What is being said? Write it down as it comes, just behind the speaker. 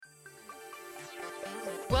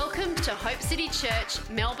Welcome to Hope City Church,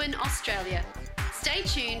 Melbourne, Australia. Stay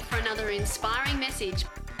tuned for another inspiring message.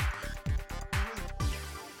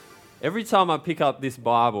 Every time I pick up this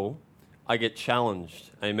Bible, I get challenged.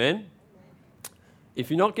 Amen? If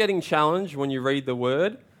you're not getting challenged when you read the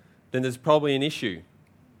Word, then there's probably an issue.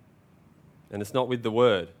 And it's not with the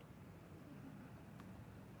Word.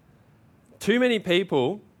 Too many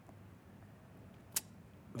people,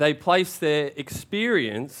 they place their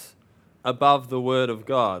experience above the Word of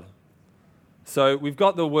God. So we've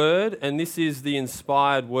got the Word, and this is the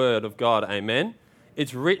inspired Word of God. Amen?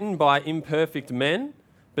 It's written by imperfect men,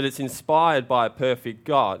 but it's inspired by a perfect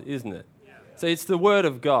God, isn't it? So it's the Word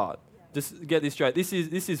of God. Just get this straight. This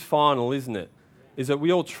is final, isn't it? Is that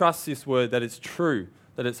we all trust this Word, that it's true,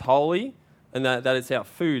 that it's holy, and that it's our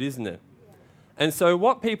food, isn't it? And so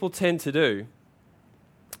what people tend to do,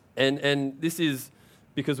 and this is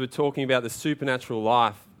because we're talking about the supernatural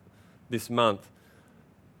life this month,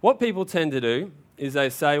 what people tend to do is they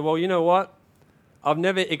say, well, you know what? I've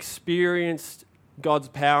never experienced God's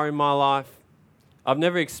power in my life. I've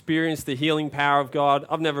never experienced the healing power of God.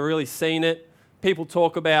 I've never really seen it. People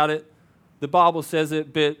talk about it. The Bible says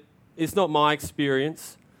it, but it's not my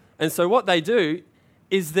experience. And so what they do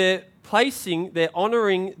is they're making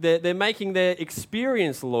their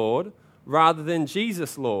experience Lord rather than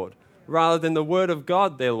Jesus Lord, rather than the Word of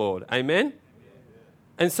God their Lord. Amen?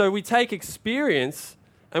 And so we take experience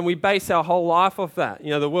and we base our whole life off that.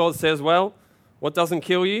 You know, the world says, well, what doesn't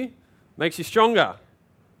kill you makes you stronger.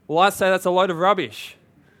 Well, I say that's a load of rubbish.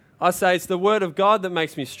 I say it's the Word of God that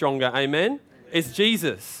makes me stronger. Amen? It's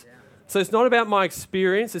Jesus. So it's not about my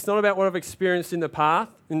experience. It's not about what I've experienced in the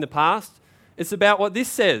past. It's about what this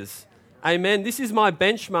says. Amen? This is my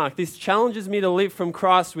benchmark. This challenges me to live from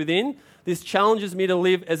Christ within. This challenges me to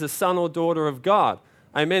live as a son or daughter of God.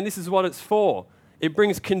 Amen? This is what it's for. It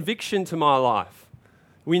brings conviction to my life.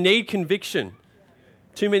 We need conviction.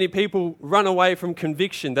 Too many people run away from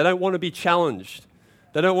conviction. They don't want to be challenged.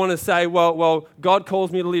 They don't want to say, well, God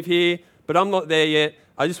calls me to live here, but I'm not there yet.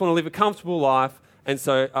 I just want to live a comfortable life. And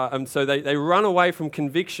so they run away from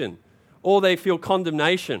conviction, or they feel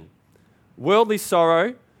condemnation. Worldly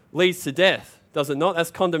sorrow leads to death, does it not?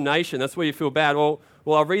 That's condemnation. That's where you feel bad.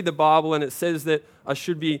 Well, I read the Bible and it says that I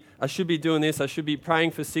should be doing this. I should be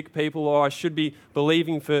praying for sick people, or I should be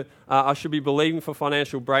believing for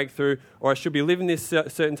financial breakthrough, or I should be living this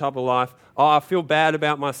certain type of life. Oh, I feel bad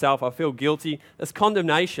about myself. I feel guilty. That's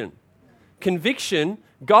condemnation. Conviction,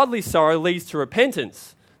 godly sorrow leads to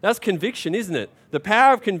repentance. That's conviction, isn't it? The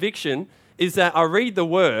power of conviction is that I read the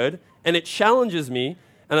Word and it challenges me,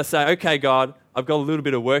 and I say, okay, God, I've got a little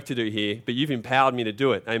bit of work to do here, but you've empowered me to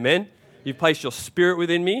do it. Amen? You've placed your Spirit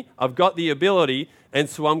within me. I've got the ability, and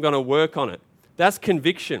so I'm going to work on it. That's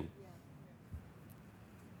conviction.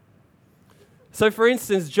 So, for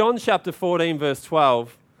instance, John chapter 14, verse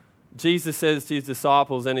 12, Jesus says to his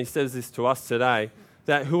disciples, and he says this to us today,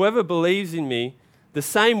 that whoever believes in me, the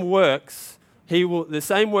same works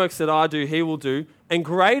that I do, he will do, and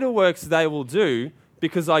greater works they will do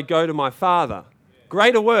because I go to my Father.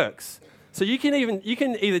 Greater works. So you can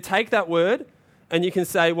either take that word and you can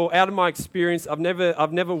say, well, out of my experience, I've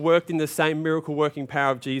never worked in the same miracle working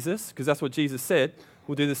power of Jesus, because that's what Jesus said.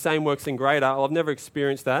 We'll do the same works and greater. I've never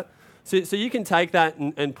experienced that. So you can take that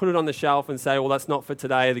and put it on the shelf and say, well, that's not for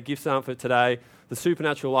today. The gifts aren't for today. The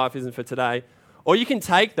supernatural life isn't for today. Or you can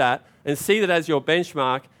take that and see that as your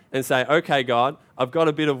benchmark and say, okay, God, I've got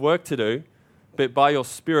a bit of work to do, but by your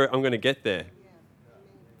Spirit, I'm going to get there.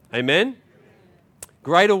 Amen?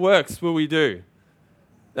 Greater works will we do.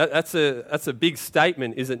 That's a big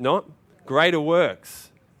statement, is it not? Greater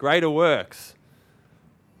works. Greater works.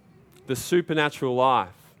 The supernatural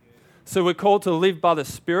life. So we're called to live by the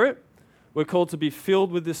Spirit. We're called to be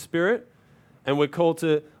filled with the Spirit. And we're called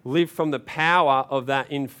to live from the power of that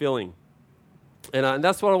infilling. And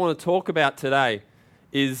that's what I want to talk about today,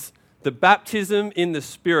 is the baptism in the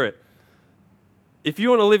Spirit. If you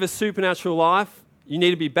want to live a supernatural life, you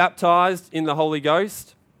need to be baptized in the Holy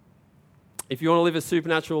Ghost. If you want to live a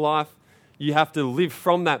supernatural life, you have to live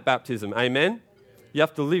from that baptism. Amen? You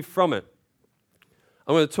have to live from it.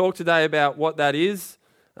 I'm going to talk today about what that is,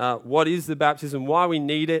 what is the baptism, why we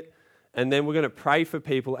need it, and then we're going to pray for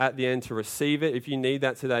people at the end to receive it. If you need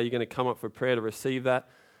that today, you're going to come up for prayer to receive that.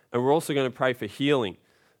 And we're also going to pray for healing.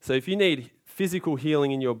 So if you need physical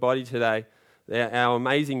healing in your body today, our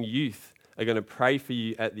amazing youth are going to pray for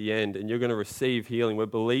you at the end, and you're going to receive healing. We're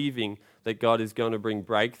believing that God is going to bring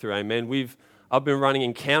breakthrough. Amen. I've been running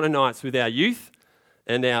encounter nights with our youth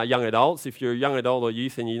and our young adults. If you're a young adult or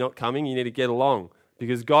youth and you're not coming, you need to get along,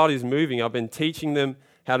 because God is moving. I've been teaching them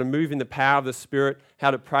how to move in the power of the Spirit,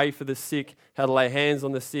 how to pray for the sick, how to lay hands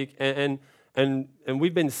on the sick. And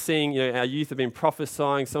we've been seeing, our youth have been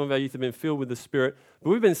prophesying, some of our youth have been filled with the Spirit, but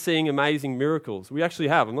we've been seeing amazing miracles. We actually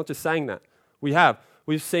have. I'm not just saying that. We have.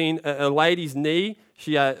 We've seen a lady's knee.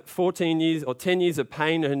 She had 14 years or 10 years of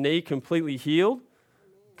pain in her knee completely healed.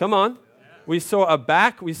 Come on. We saw a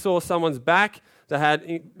back. We saw someone's back. They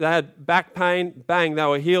had back pain. Bang, they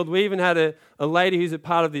were healed. We even had a lady who's a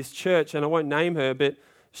part of this church, and I won't name her, but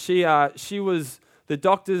she was, the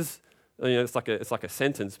doctors, it's like a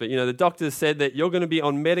sentence, but the doctors said that you're going to be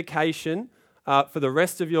on medication for the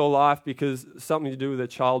rest of your life because something to do with a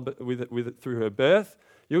child through her birth.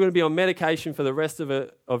 You're going to be on medication for the rest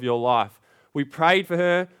of your life. We prayed for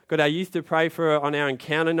her, got our youth to pray for her on our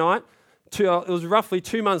encounter night. It was roughly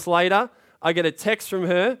 2 months later, I get a text from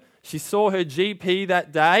her. She saw her GP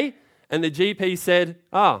that day, and the GP said,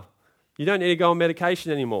 you don't need to go on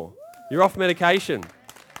medication anymore. You're off medication.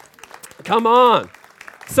 Come on.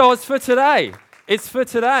 So it's for today. It's for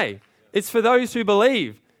today. It's for those who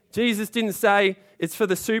believe. Jesus didn't say it's for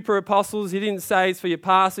the super apostles. He didn't say it's for your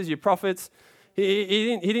pastors, your prophets.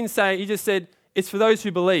 He didn't say, he just said, it's for those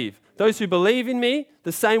who believe. Those who believe in me,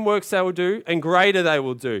 the same works they will do, and greater they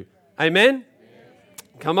will do. Amen?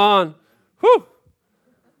 Come on. Whew.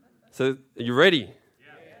 So are you ready?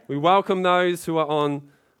 We welcome those who are on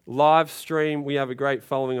live stream. We have a great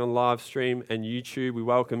following on live stream and YouTube. We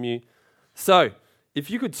welcome you. So if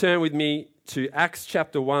you could turn with me to Acts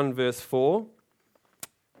chapter 1, verse 4,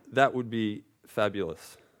 that would be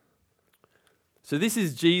fabulous. So this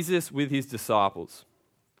is Jesus with his disciples.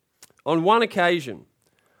 On one occasion,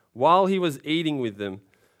 while he was eating with them,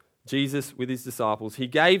 Jesus with his disciples, he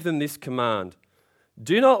gave them this command: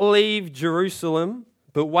 do not leave Jerusalem,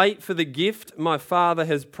 but wait for the gift my Father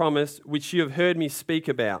has promised, which you have heard me speak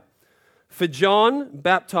about. For John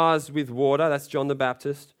baptized with water, that's John the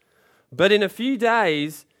Baptist, but in a few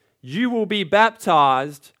days you will be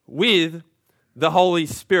baptized with the Holy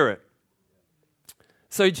Spirit.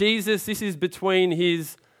 So Jesus, this is between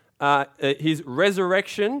his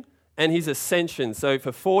resurrection and his ascension. So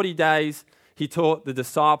for 40 days, he taught the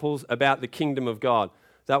disciples about the kingdom of God.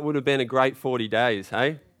 That would have been a great 40 days,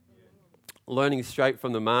 hey? Learning straight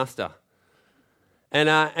from the master.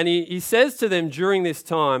 And he says to them during this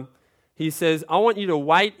time, he says, I want you to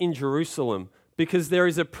wait in Jerusalem because there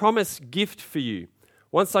is a promised gift for you.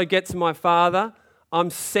 Once I get to my Father, I'm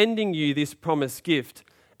sending you this promised gift.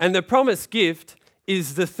 And the promised gift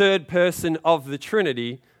is the third person of the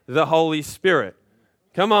Trinity, the Holy Spirit.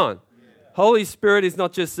 Come on. Holy Spirit is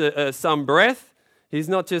not just some breath. He's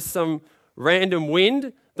not just some random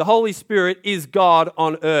wind. The Holy Spirit is God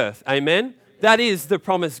on earth. Amen? That is the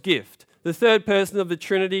promised gift. The third person of the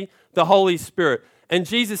Trinity, the Holy Spirit. And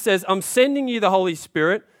Jesus says, I'm sending you the Holy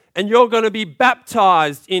Spirit, and you're going to be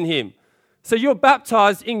baptized in him. So you're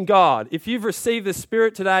baptized in God. If you've received the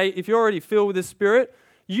Spirit today, if you're already filled with the Spirit,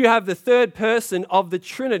 you have the third person of the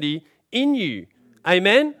Trinity in you.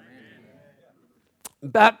 Amen?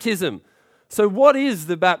 Baptism. So what is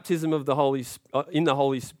the baptism of the in the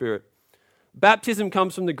Holy Spirit? Baptism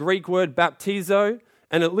comes from the Greek word baptizo,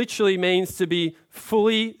 and it literally means to be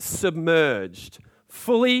fully submerged,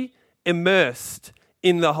 fully immersed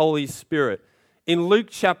in the Holy Spirit. In Luke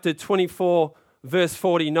chapter 24, verse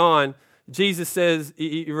 49, Jesus says,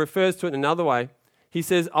 he refers to it in another way. He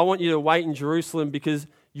says, I want you to wait in Jerusalem because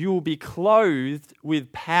you will be clothed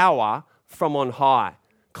with power from on high.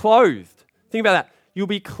 Clothed. Think about that. You'll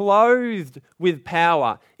be clothed with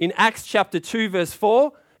power. In Acts chapter 2, verse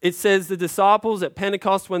 4, it says the disciples at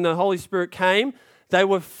Pentecost, when the Holy Spirit came, they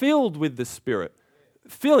were filled with the Spirit.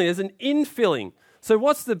 Filling, there's an infilling. So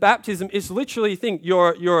what's the baptism? It's literally, think,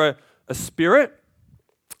 you're a spirit,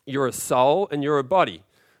 you're a soul, and you're a body.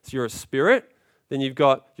 So you're a spirit, then you've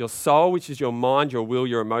got your soul, which is your mind, your will,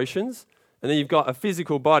 your emotions, and then you've got a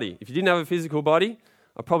physical body. If you didn't have a physical body,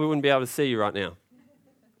 I probably wouldn't be able to see you right now.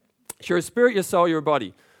 So you're a spirit, your soul, you're a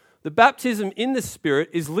body. The baptism in the Spirit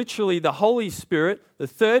is literally the Holy Spirit, the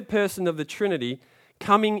third person of the Trinity,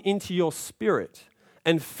 coming into your spirit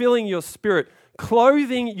and filling your spirit,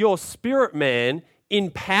 clothing your spirit man in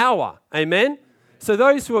power. Amen? So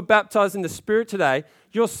those who are baptized in the Spirit today,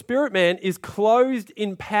 your spirit man is clothed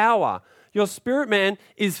in power. Your spirit man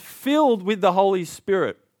is filled with the Holy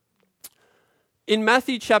Spirit. In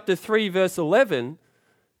Matthew chapter 3, verse 11,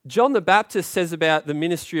 John the Baptist says about the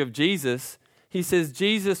ministry of Jesus, he says,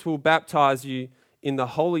 Jesus will baptize you in the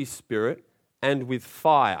Holy Spirit and with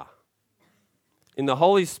fire. In the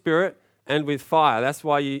Holy Spirit and with fire. That's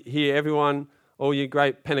why you hear everyone, all you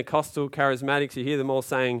great Pentecostal charismatics, you hear them all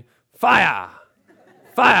saying, fire,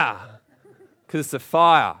 fire, because it's a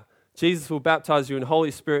fire. Jesus will baptize you in Holy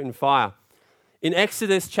Spirit and fire. In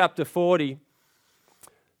Exodus chapter 40,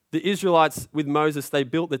 the Israelites with Moses, they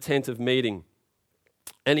built the tent of meeting.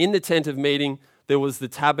 And in the tent of meeting, there was the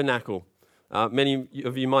tabernacle. Many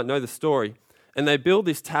of you might know the story. And they built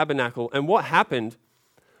this tabernacle. And what happened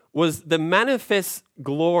was the manifest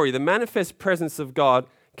glory, the manifest presence of God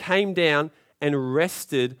came down and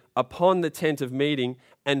rested upon the tent of meeting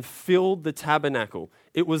and filled the tabernacle.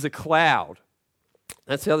 It was a cloud.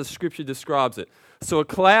 That's how the scripture describes it. So a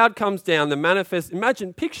cloud comes down,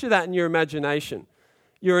 picture that in your imagination.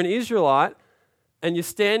 You're an Israelite and you're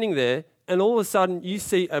standing there and all of a sudden you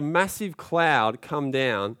see a massive cloud come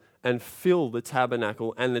down and fill the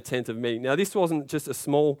tabernacle and the tent of meeting. Now this wasn't just a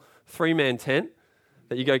small 3-man tent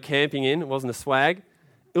that you go camping in. It wasn't a swag.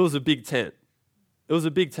 It was a big tent. It was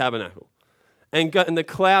a big tabernacle. And the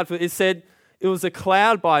cloud, it said it was a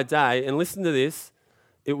cloud by day, and listen to this,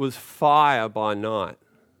 it was fire by night.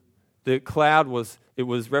 The cloud was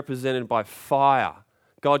represented by fire.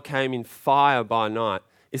 God came in fire by night.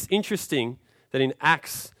 It's interesting that in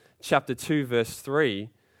Acts chapter 2, verse 3,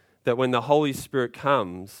 that when the Holy Spirit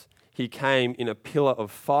comes, he came in a pillar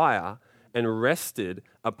of fire and rested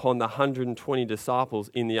upon the 120 disciples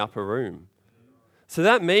in the upper room. So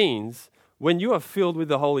that means when you are filled with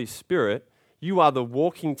the Holy Spirit, you are the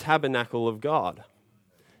walking tabernacle of God.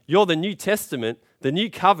 You're the New Testament, the New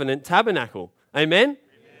Covenant tabernacle. Amen? Amen.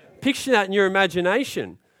 Picture that in your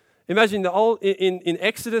imagination. Imagine in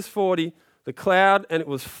Exodus 40, the cloud, and it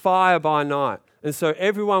was fire by night. And so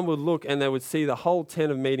everyone would look and they would see the whole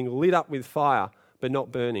tent of meeting lit up with fire, but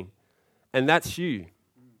not burning. And that's you.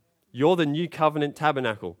 You're the New Covenant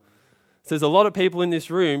tabernacle. So there's a lot of people in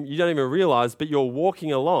this room, you don't even realize, but you're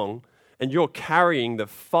walking along and you're carrying the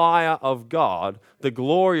fire of God, the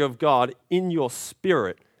glory of God in your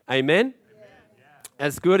spirit. Amen? Yeah.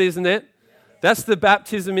 That's good, isn't it? Yeah. That's the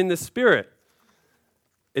baptism in the Spirit.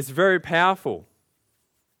 It's very powerful.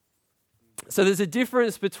 So there's a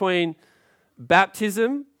difference between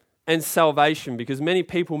baptism and salvation because many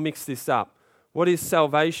people mix this up. What is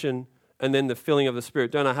salvation and then the filling of the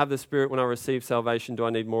Spirit? Don't I have the Spirit when I receive salvation? Do I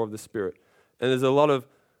need more of the Spirit? And there's a lot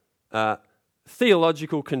of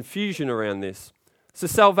theological confusion around this. So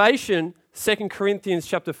salvation, 2 Corinthians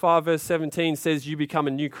chapter 5, verse 17 says you become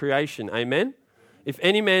a new creation. Amen? If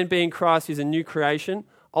any man be in Christ is a new creation,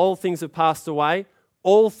 all things have passed away,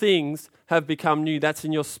 all things have become new. That's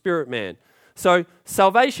in your spirit, man. So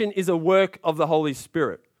salvation is a work of the Holy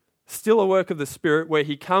Spirit. Still a work of the Spirit where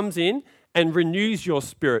he comes in and renews your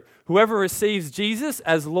spirit. Whoever receives Jesus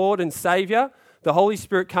as Lord and Savior, the Holy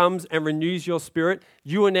Spirit comes and renews your spirit.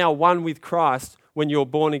 You are now one with Christ when you're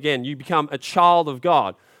born again. You become a child of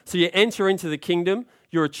God. So you enter into the kingdom.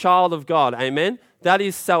 You're a child of God. Amen? That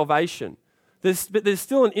is salvation. But there's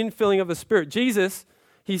still an infilling of the Spirit. Jesus,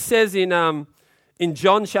 he says in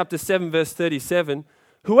John chapter 7, verse 37,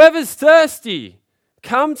 whoever's thirsty,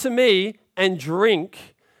 come to me and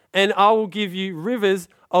drink, and I will give you rivers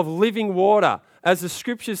of living water. As the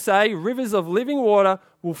scriptures say, rivers of living water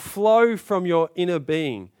will flow from your inner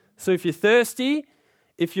being. So if you're thirsty,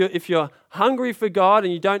 if you're hungry for God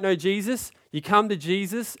and you don't know Jesus, you come to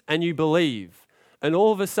Jesus and you believe. And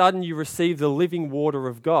all of a sudden you receive the living water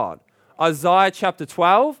of God. Isaiah chapter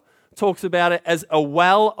 12 talks about it as a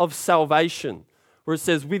well of salvation, where it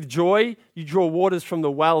says, with joy you draw waters from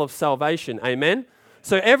the well of salvation. Amen?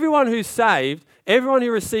 So everyone who's saved, everyone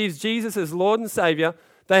who receives Jesus as Lord and Savior,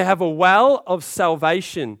 they have a well of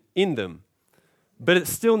salvation in them. But it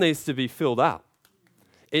still needs to be filled up.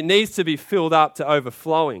 It needs to be filled up to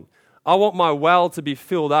overflowing. I want my well to be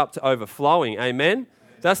filled up to overflowing. Amen?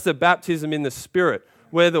 That's the baptism in the Spirit,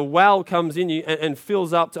 where the well comes in you and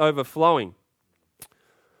fills up to overflowing.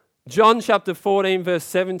 John chapter 14, verse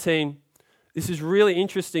 17. This is really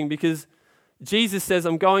interesting because Jesus says,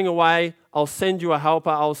 I'm going away. I'll send you a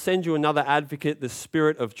helper. I'll send you another advocate, the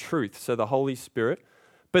Spirit of truth, so the Holy Spirit.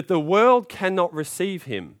 But the world cannot receive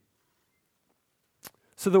him.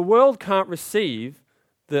 So the world can't receive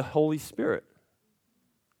the Holy Spirit.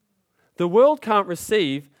 The world can't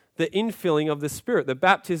receive the infilling of the Spirit, the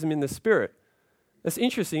baptism in the Spirit. That's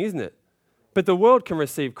interesting, isn't it? But the world can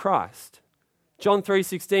receive Christ. John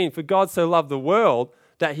 3:16, for God so loved the world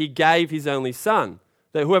that he gave his only Son,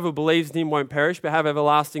 that whoever believes in him won't perish but have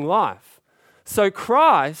everlasting life. So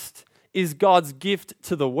Christ is God's gift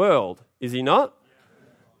to the world, is he not?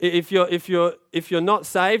 If you're not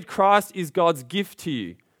saved, Christ is God's gift to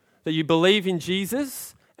you. That you believe in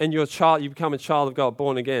Jesus and you become a child of God,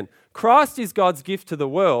 born again. Christ is God's gift to the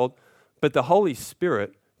world, but the Holy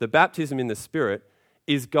Spirit, the baptism in the Spirit,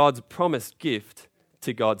 is God's promised gift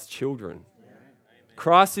to God's children.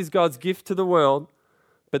 Christ is God's gift to the world,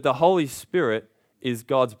 but the Holy Spirit is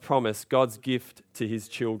God's promise, God's gift to his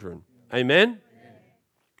children. Amen?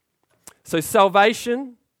 So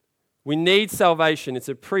salvation, we need salvation. It's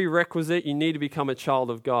a prerequisite. You need to become a child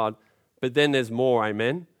of God. But then there's more,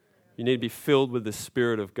 amen? You need to be filled with the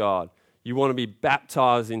Spirit of God. You want to be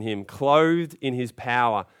baptized in him, clothed in his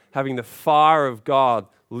power, having the fire of God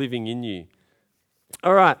living in you.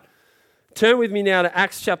 All right, turn with me now to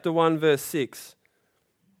Acts chapter 1, verse 6.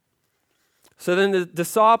 So then the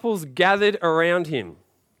disciples gathered around him,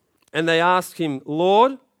 and they asked him,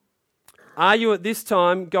 Lord, are you at this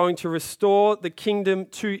time going to restore the kingdom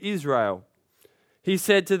to Israel? He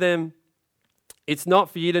said to them, it's not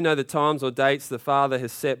for you to know the times or dates the Father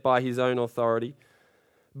has set by his own authority,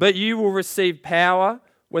 but you will receive power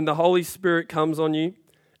when the Holy Spirit comes on you,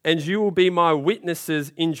 and you will be my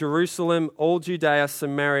witnesses in Jerusalem, all Judea,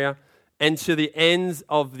 Samaria, and to the ends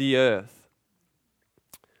of the earth.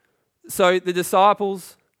 So the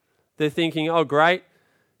disciples, they're thinking, oh great,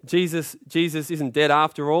 Jesus isn't dead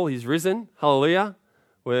after all, he's risen, hallelujah.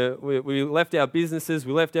 We left our businesses,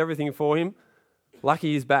 we left everything for him.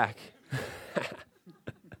 Lucky he's back.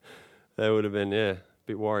 They would have been, a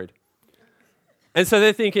bit worried. And so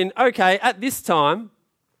they're thinking, okay, at this time,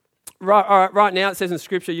 right now it says in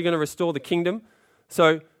Scripture, you're going to restore the kingdom.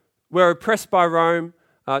 So we're oppressed by Rome.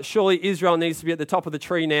 Surely Israel needs to be at the top of the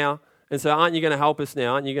tree now. And so aren't you going to help us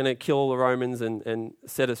now? Aren't you going to kill all the Romans and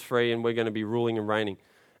set us free and we're going to be ruling and reigning?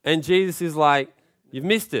 And Jesus is like, you've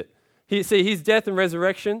missed it. His death and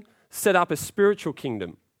resurrection set up a spiritual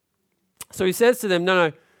kingdom. So he says to them,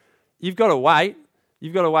 no, you've got to wait.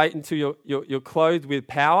 You've got to wait until you're clothed with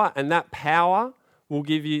power, and that power will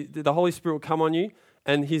give you, the Holy Spirit will come on you,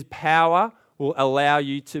 and his power will allow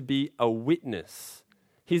you to be a witness.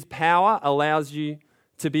 His power allows you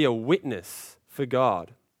to be a witness for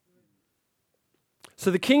God. So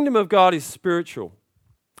the kingdom of God is spiritual,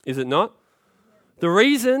 is it not? The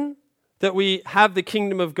reason that we have the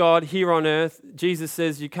kingdom of God here on earth, Jesus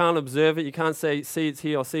says you can't observe it, you can't say, see it's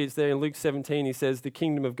here or see it's there. In Luke 17, he says the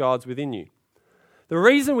kingdom of God's within you. The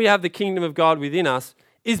reason we have the kingdom of God within us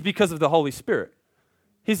is because of the Holy Spirit.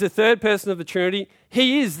 He's the third person of the Trinity.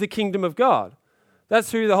 He is the kingdom of God.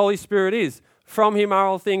 That's who the Holy Spirit is. From him are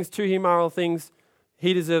all things, to him are all things.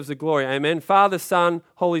 He deserves the glory. Amen. Father, Son,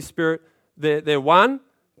 Holy Spirit, they're one,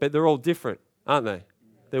 but they're all different, aren't they?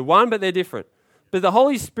 They're one, but they're different. But the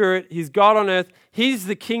Holy Spirit, he's God on earth. He's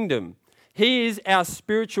the kingdom. He is our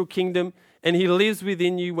spiritual kingdom, and he lives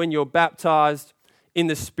within you when you're baptized in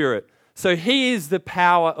the Spirit. So he is the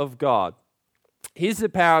power of God. He's the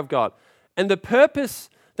power of God. And the purpose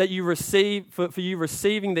that you receive, for you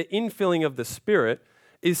receiving the infilling of the Spirit,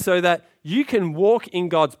 is so that you can walk in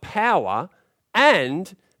God's power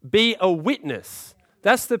and be a witness.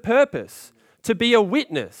 That's the purpose, to be a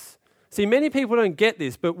witness. See, many people don't get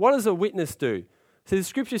this, but what does a witness do? So the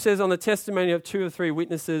Scripture says on the testimony of 2 or 3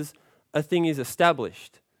 witnesses, a thing is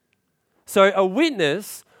established. So a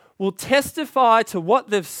witness will testify to what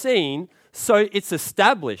they've seen, so it's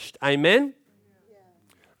established. Amen? Yeah.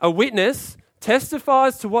 A witness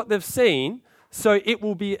testifies to what they've seen, so it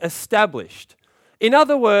will be established. In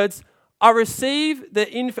other words, I'm filled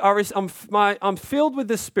with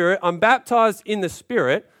the Spirit, I'm baptized in the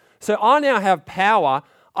Spirit, so I now have power.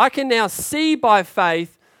 I can now see by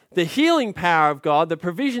faith the healing power of God, the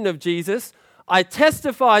provision of Jesus. I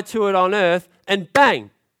testify to it on earth, and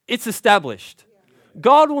bang, it's established.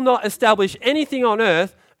 God will not establish anything on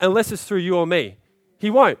earth unless it's through you or me. He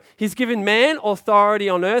won't. He's given man authority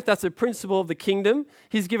on earth. That's a principle of the kingdom.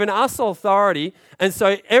 He's given us authority. And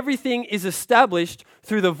so everything is established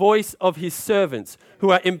through the voice of his servants who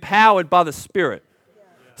are empowered by the Spirit.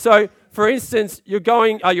 So, for instance,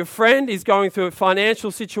 your friend is going through a financial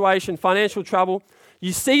situation, financial trouble.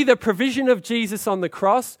 You see the provision of Jesus on the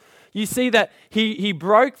cross. You see that he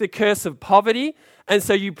broke the curse of poverty. And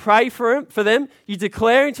so you pray for them, you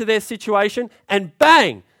declare into their situation, and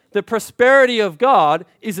bang, the prosperity of God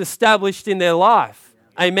is established in their life.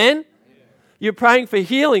 Amen? You're praying for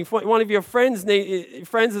healing. One of your friends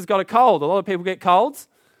has got a cold. A lot of people get colds.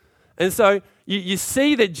 And so you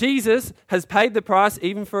see that Jesus has paid the price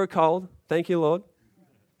even for a cold. Thank you, Lord.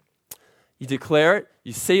 You declare it.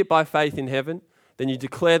 You see it by faith in heaven. Then you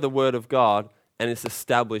declare the word of God, and it's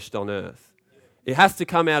established on earth. It has to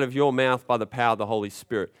come out of your mouth by the power of the Holy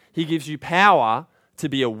Spirit. He gives you power to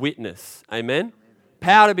be a witness. Amen?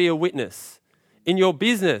 Power to be a witness. In your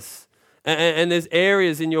business, and there's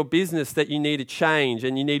areas in your business that you need to change,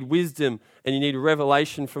 and you need wisdom, and you need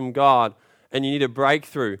revelation from God, and you need a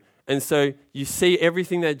breakthrough. And so you see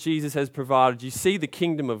everything that Jesus has provided. You see the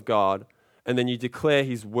kingdom of God, and then you declare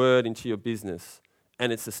his word into your business,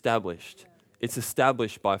 and it's established. It's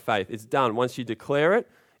established by faith. It's done. Once you declare it,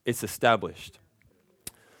 it's established.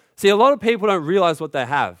 See, a lot of people don't realize what they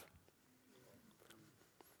have.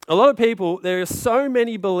 A lot of people, there are so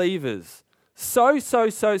many believers, so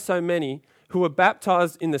many who are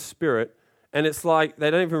baptized in the Spirit, and it's like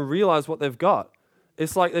they don't even realize what they've got.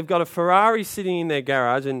 It's like they've got a Ferrari sitting in their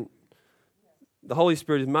garage, and the Holy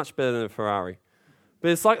Spirit is much better than a Ferrari.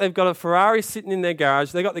 But it's like they've got a Ferrari sitting in their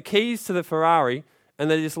garage, they've got the keys to the Ferrari, and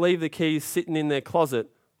they just leave the keys sitting in their closet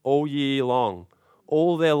all year long.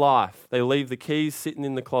 All their life, they leave the keys sitting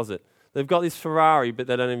in the closet. They've got this Ferrari, but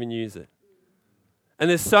they don't even use it. And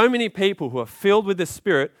there's so many people who are filled with the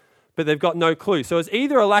Spirit, but they've got no clue. So it's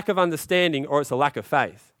either a lack of understanding or it's a lack of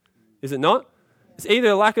faith. Is it not? It's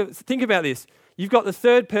either a lack of... Think about this. You've got the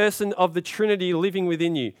third person of the Trinity living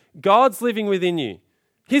within you. God's living within you.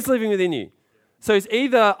 He's living within you. So it's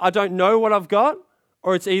either I don't know what I've got,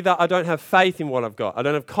 or it's either I don't have faith in what I've got. I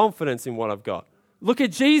don't have confidence in what I've got. Look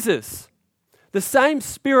at Jesus. The same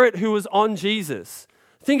Spirit who was on Jesus.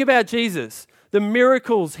 Think about Jesus. The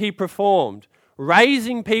miracles he performed.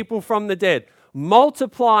 Raising people from the dead.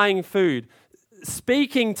 Multiplying food.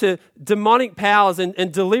 Speaking to demonic powers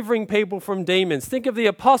and delivering people from demons. Think of the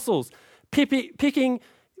apostles picking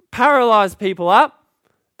paralyzed people up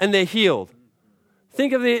and they're healed.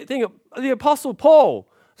 Think of the apostle Paul.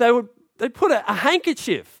 They put a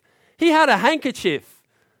handkerchief. He had a handkerchief.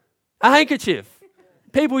 A handkerchief.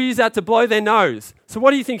 People use that to blow their nose. So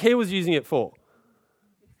what do you think he was using it for?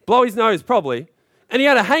 Blow his nose, probably. And he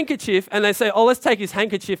had a handkerchief, and they say, oh, let's take his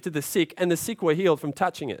handkerchief to the sick, and the sick were healed from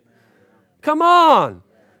touching it. Come on.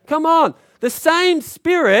 Come on. The same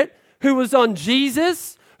Spirit who was on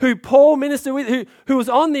Jesus, who Paul ministered with, who was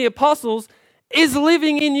on the apostles, is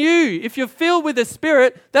living in you. If you're filled with the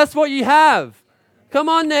Spirit, that's what you have. Come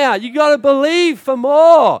on now. You got to believe for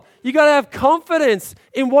more. You got to have confidence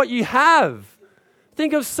in what you have.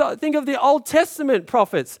 Think of the Old Testament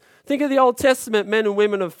prophets. Think of the Old Testament men and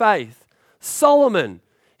women of faith. Solomon,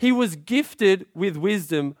 he was gifted with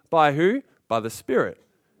wisdom by who? By the Spirit.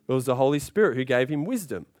 It was the Holy Spirit who gave him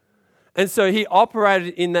wisdom. And so he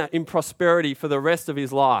operated in prosperity for the rest of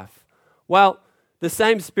his life. Well, the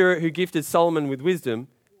same Spirit who gifted Solomon with wisdom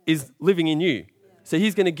is living in you. So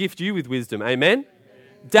he's going to gift you with wisdom. Amen?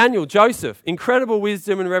 Daniel, Joseph, incredible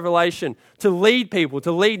wisdom and revelation to lead people,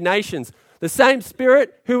 to lead nations. The same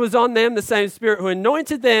Spirit who was on them, the same Spirit who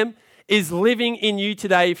anointed them, is living in you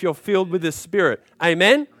today if you're filled with the Spirit.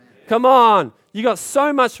 Amen? Come on. You got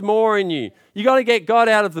so much more in you. You got to get God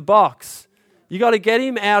out of the box. You got to get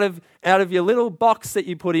him out of your little box that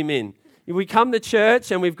you put him in. We come to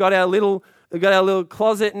church and we've got our little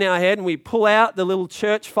closet in our head, and we pull out the little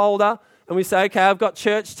church folder and we say, okay, I've got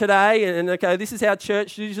church today, and okay, this is how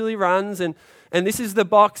church usually runs, and this is the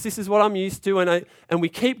box, this is what I'm used to, and we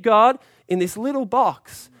keep God in this little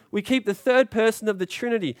box. We keep the third person of the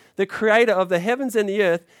Trinity, the creator of the heavens and the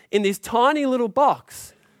earth, in this tiny little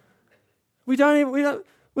box. We're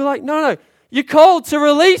like, no, you're called to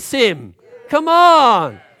release him. Come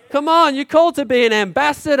on, you're called to be an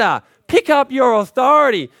ambassador. Pick up your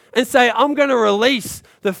authority and say, I'm going to release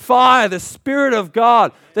the fire, the Spirit of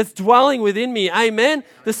God that's dwelling within me. Amen?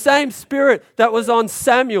 The same Spirit that was on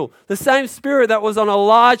Samuel, the same Spirit that was on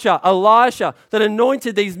Elijah, Elisha, that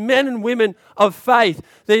anointed these men and women of faith.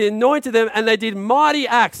 They anointed them and they did mighty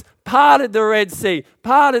acts, parted the Red Sea,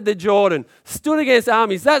 parted the Jordan, stood against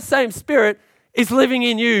armies. That same Spirit is living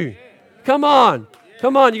in you. Come on,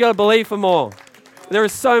 you got to believe for more. There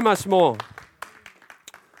is so much more.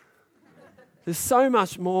 There's so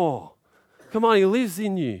much more. Come on, he lives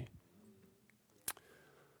in you.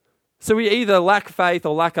 So we either lack faith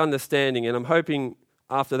or lack understanding, and I'm hoping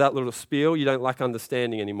after that little spiel you don't lack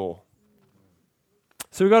understanding anymore.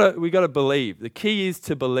 So we've got to believe. The key is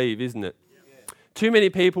to believe, isn't it? Yeah. Too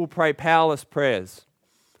many people pray powerless prayers.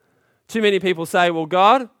 Too many people say, well,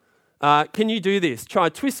 God, can you do this? Try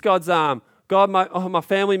and twist God's arm. God, my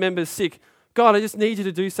family member's sick. God, I just need you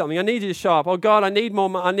to do something. I need you to show up. Oh, God, I need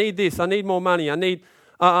more. I need this. I need more money.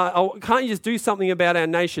 Can't you just do something about our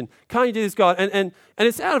nation? Can't you do this, God? And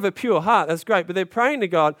it's out of a pure heart. That's great. But they're praying to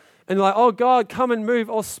God and like, oh, God, come and move.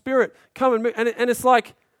 Oh, Spirit, come and move. And it's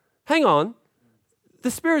like, hang on.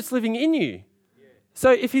 The Spirit's living in you.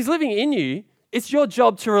 So if he's living in you, it's your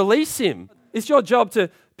job to release him. It's your job to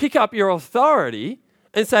pick up your authority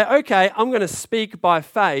and say, okay, I'm going to speak by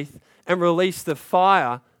faith and release the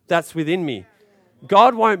fire that's within me.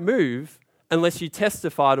 God won't move unless you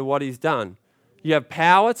testify to what he's done. You have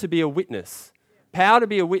power to be a witness. Power to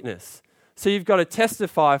be a witness. So you've got to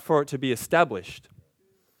testify for it to be established.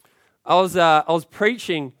 I was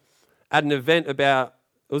preaching at an event it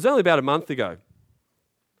was only about a month ago.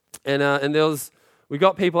 And we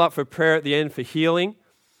got people up for prayer at the end for healing.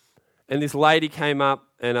 And this lady came up,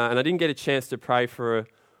 and I didn't get a chance to pray for her.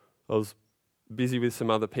 I was busy with some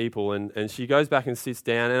other people, and she goes back and sits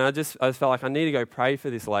down, and I just felt like I need to go pray for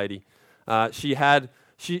this lady. She had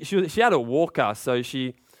a walker, so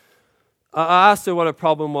I asked her what her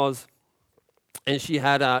problem was, and she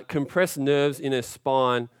had compressed nerves in her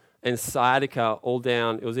spine and sciatica all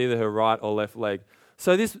down. It was either her right or left leg.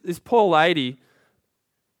 So this poor lady,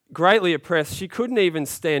 greatly oppressed, she couldn't even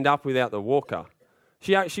stand up without the walker.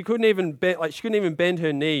 She couldn't even bend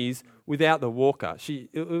her knees without the walker.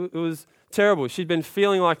 It was terrible. She'd been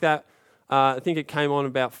feeling like that. I think it came on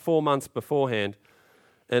about 4 months beforehand.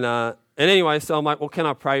 And anyway, so I'm like, well, can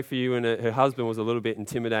I pray for you? And her husband was a little bit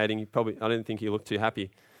intimidating. I didn't think he looked too happy.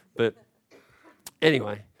 But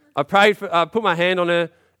anyway, I put my hand on her,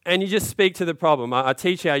 and you just speak to the problem. I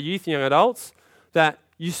teach our youth and young adults that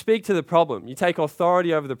you speak to the problem. You take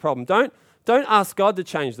authority over the problem. Don't ask God to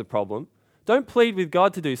change the problem. Don't plead with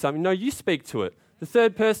God to do something. No, you speak to it. The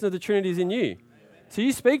third person of the Trinity is in you. So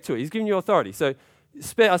you speak to it. He's giving you authority. So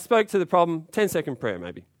I spoke to the problem, 10-second prayer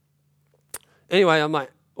maybe. Anyway, I'm like,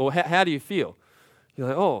 well, how do you feel? You're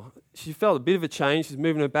like, oh, she felt a bit of a change. She's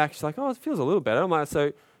moving her back. She's like, oh, it feels a little better. I'm like,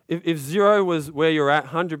 so if 0 was where you're at,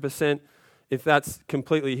 100%, if that's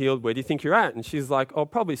completely healed, where do you think you're at? And she's like, oh,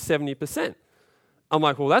 probably 70%. I'm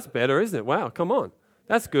like, well, that's better, isn't it? Wow, come on.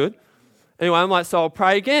 That's good. Anyway, I'm like, so I'll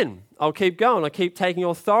pray again. I'll keep going. I keep taking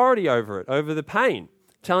authority over it, over the pain,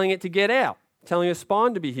 telling it to get out, telling her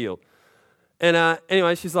spine to be healed. And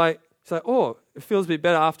anyway, she's like, oh, it feels a bit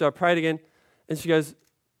better after I prayed again. And she goes,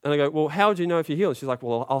 and I go, well, how would you know if you're healed? She's like,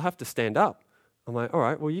 well, I'll have to stand up. I'm like, all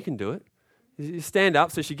right, well, you can do it. You stand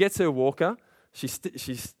up. So she gets her walker. She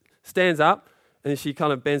stands up, and she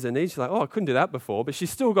kind of bends her knees. She's like, oh, I couldn't do that before, but she's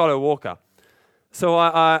still got her walker. So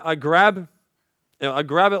I grab it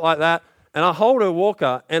like that, and I hold her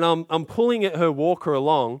walker, and I'm pulling at her walker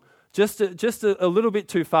along just a little bit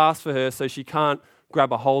too fast for her, so she can't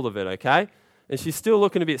grab a hold of it, okay? And she's still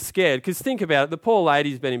looking a bit scared, because think about it, the poor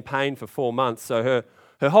lady's been in pain for 4 months, so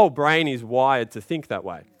her whole brain is wired to think that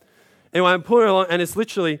way. Anyway, I'm pulling her along, and it's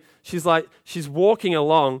literally, she's walking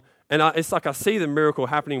along, and it's like I see the miracle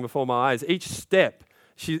happening before my eyes. Each step,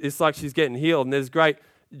 it's like she's getting healed, and there's great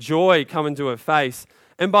joy coming to her face.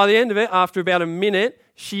 And by the end of it, after about a minute,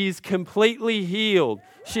 she's completely healed.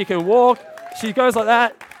 She can walk, she goes like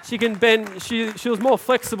that, she can bend, she was more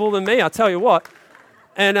flexible than me, I tell you what.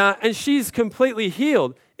 And she's completely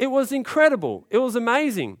healed. It was incredible. It was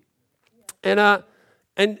amazing. And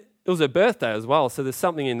it was her birthday as well, so there's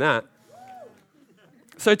something in that.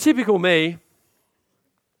 So typical me,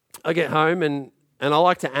 I get home and I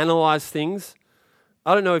like to analyze things.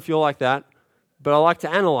 I don't know if you're like that, but I like to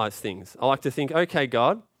analyze things. I like to think, okay,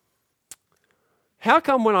 God, how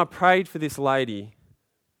come when I prayed for this lady,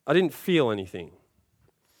 I didn't feel anything?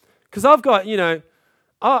 Because I've got,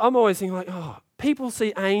 I'm always thinking like, oh, people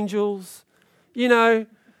see angels.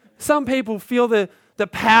 Some people feel the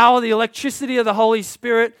power, the electricity of the Holy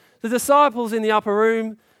Spirit. The disciples in the upper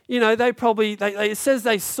room, it says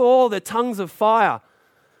they saw the tongues of fire.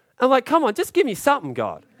 I'm like, come on, just give me something,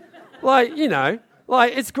 God.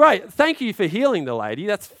 It's great. Thank you for healing the lady.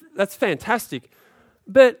 That's fantastic.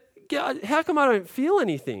 But God, how come I don't feel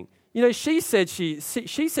anything? She said she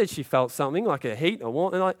felt something like a heat or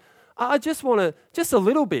warmth, and I just want just a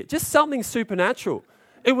little bit, just something supernatural.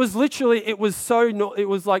 It was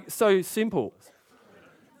so simple.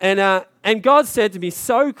 And God said to me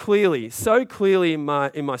so clearly in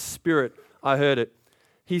my spirit, I heard it.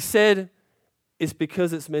 He said, it's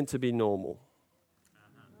because it's meant to be normal.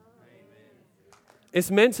 It's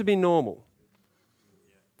meant to be normal.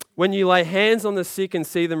 When you lay hands on the sick and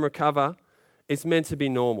see them recover, it's meant to be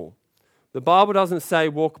normal. The Bible doesn't say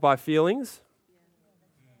walk by feelings.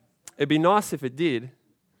 It'd be nice if it did.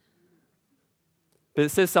 But it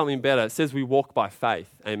says something better. It says we walk by faith.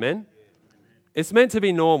 Amen? It's meant to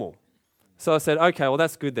be normal. So I said, okay, well,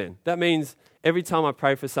 that's good then. That means every time I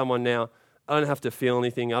pray for someone now, I don't have to feel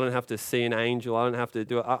anything. I don't have to see an angel. I don't have to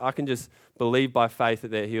do it. I can just believe by faith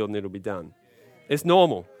that they're healed and it'll be done. It's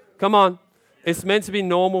normal. Come on. It's meant to be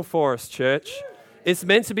normal for us, church. It's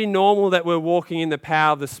meant to be normal that we're walking in the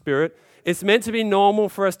power of the Spirit. It's meant to be normal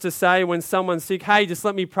for us to say when someone's sick, hey, just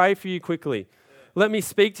let me pray for you quickly. Let me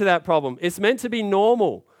speak to that problem. It's meant to be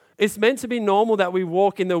normal. It's meant to be normal that we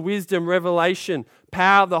walk in the wisdom, revelation,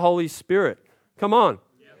 power of the Holy Spirit. Come on.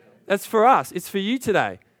 That's for us. It's for you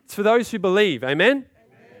today. It's for those who believe. Amen?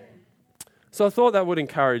 So I thought that would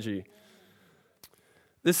encourage you.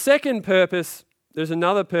 The second purpose, there's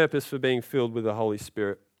another purpose for being filled with the Holy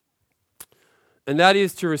Spirit. And that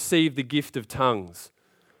is to receive the gift of tongues.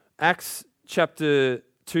 Acts chapter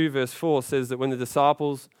 2 verse 4 says that when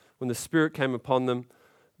the Spirit came upon them,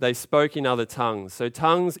 they spoke in other tongues. So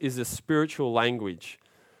tongues is a spiritual language.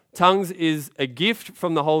 Tongues is a gift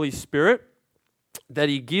from the Holy Spirit that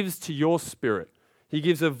He gives to your spirit. He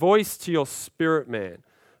gives a voice to your spirit man.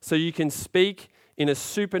 So you can speak in a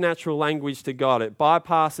supernatural language to God. It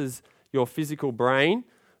bypasses your physical brain,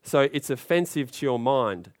 so it's offensive to your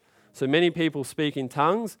mind. So many people speak in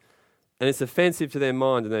tongues, and it's offensive to their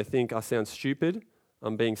mind, and they think, I sound stupid,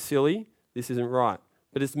 I'm being silly, this isn't right.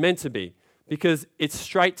 But it's meant to be, because it's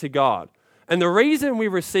straight to God. And the reason we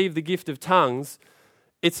receive the gift of tongues,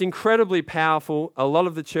 it's incredibly powerful. A lot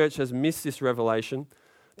of the church has missed this revelation.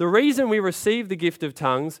 The reason we receive the gift of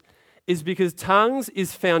tongues is because tongues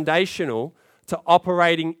is foundational to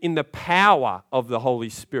operating in the power of the Holy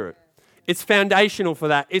Spirit. It's foundational for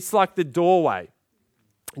that. It's like the doorway.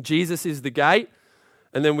 Jesus is the gate,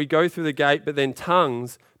 and then we go through the gate, but then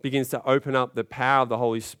tongues begins to open up the power of the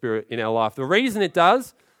Holy Spirit in our life. The reason it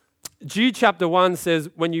does, Jude chapter 1 says,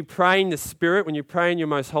 when you pray in the Spirit, when you pray in your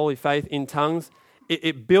most holy faith in tongues,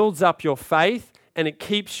 it builds up your faith and it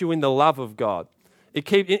keeps you in the love of God.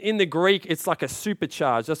 In the Greek, it's like a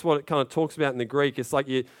supercharge. That's what it kind of talks about in the Greek. It's like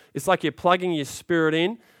you're plugging your spirit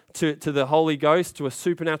in to the Holy Ghost, to a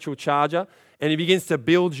supernatural charger, and He begins to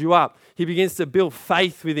build you up. He begins to build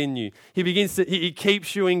faith within you. He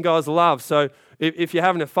keeps you in God's love. So if you're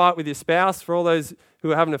having a fight with your spouse, for all those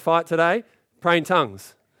who are having a fight today, pray in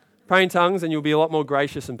tongues. Pray in tongues and you'll be a lot more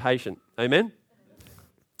gracious and patient. Amen?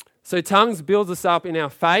 So tongues builds us up in our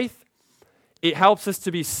faith. It helps us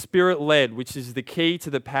to be Spirit-led, which is the key to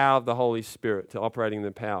the power of the Holy Spirit, to operating in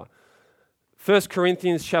the power. 1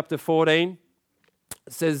 Corinthians chapter 14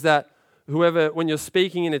 says that when you're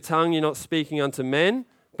speaking in a tongue, you're not speaking unto men,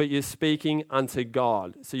 but you're speaking unto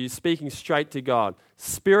God. So you're speaking straight to God,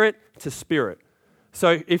 spirit to spirit.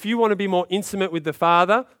 So if you want to be more intimate with the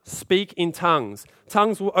Father, speak in tongues.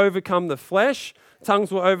 Tongues will overcome the flesh.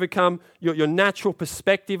 Tongues will overcome your natural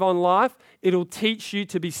perspective on life. It'll teach you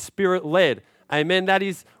to be Spirit-led. Amen. That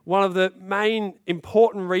is one of the main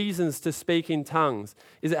important reasons to speak in tongues,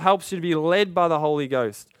 is it helps you to be led by the Holy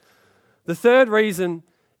Ghost. The third reason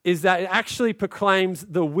is that it actually proclaims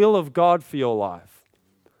the will of God for your life.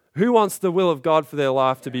 Who wants the will of God for their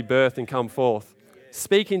life to be birthed and come forth?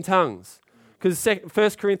 Speak in tongues. Because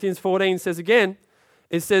 1 Corinthians 14 says again,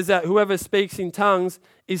 it says that whoever speaks in tongues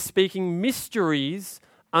is speaking mysteries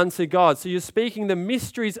unto God. So you're speaking the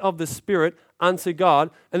mysteries of the Spirit unto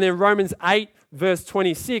God. And then Romans 8, verse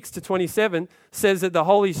 26 to 27 says that the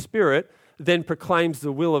Holy Spirit then proclaims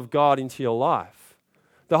the will of God into your life.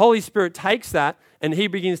 The Holy Spirit takes that and He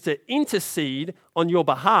begins to intercede on your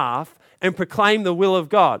behalf and proclaim the will of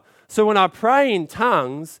God. So when I pray in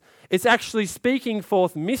tongues, it's actually speaking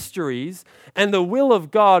forth mysteries, and the will of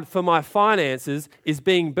God for my finances is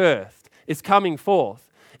being birthed. It's coming forth.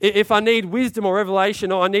 If I need wisdom or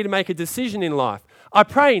revelation, or I need to make a decision in life, I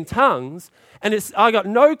pray in tongues, and I got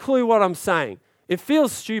no clue what I'm saying. It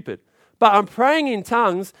feels stupid, but I'm praying in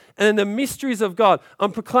tongues, and in the mysteries of God,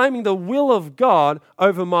 I'm proclaiming the will of God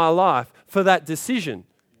over my life for that decision.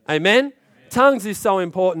 Amen? Tongues is so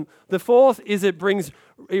important. The fourth is it brings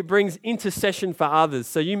intercession for others.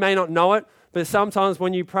 So you may not know it, but sometimes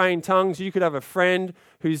when you pray in tongues, you could have a friend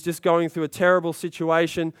who's just going through a terrible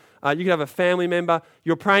situation. You could have a family member.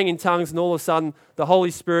 You're praying in tongues, and all of a sudden, the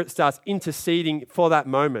Holy Spirit starts interceding for that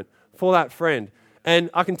moment, for that friend. And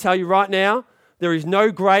I can tell you right now, there is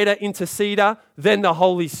no greater interceder than the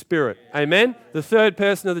Holy Spirit. Amen? The third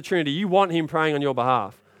person of the Trinity. You want Him praying on your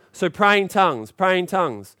behalf. So pray in tongues. Pray in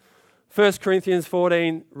tongues. 1 Corinthians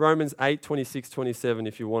 14, Romans 8, 26, 27,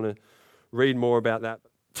 if you want to read more about that.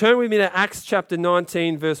 Turn with me to Acts chapter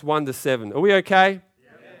 19, verse 1 to 7. Are we okay?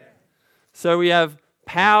 Yeah. So we have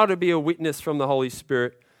power to be a witness from the Holy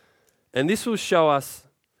Spirit, and this will show us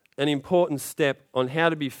an important step on how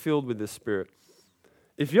to be filled with the Spirit.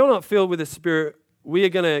 If you're not filled with the Spirit, we are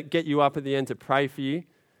going to get you up at the end to pray for you.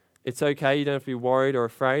 It's okay. You don't have to be worried or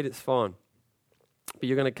afraid. It's fine. But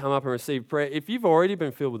you're going to come up and receive prayer. If you've already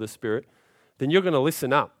been filled with the Spirit, then you're going to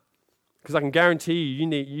listen up. Because I can guarantee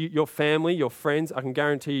your family, your friends, I can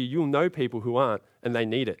guarantee you'll know people who aren't, and they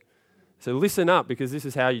need it. So listen up, because this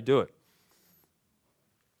is how you do it.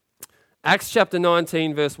 Acts chapter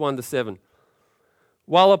 19, verse 1 to 7.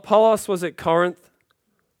 While Apollos was at Corinth,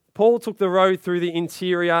 Paul took the road through the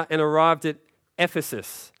interior and arrived at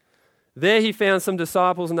Ephesus. There he found some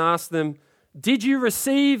disciples and asked them, "Did you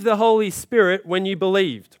receive the Holy Spirit when you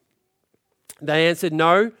believed?" They answered,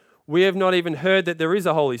 "No, we have not even heard that there is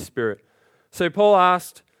a Holy Spirit." So Paul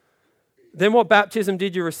asked, Then what baptism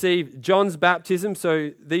did you receive? John's baptism.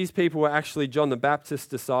 So these people were actually John the Baptist's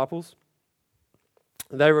disciples.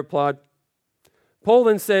 They replied, Paul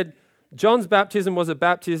then said, John's baptism was a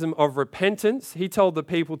baptism of repentance. He told the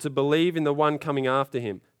people to believe in the one coming after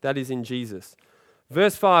him, that is in Jesus.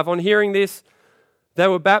 Verse 5, on hearing this, they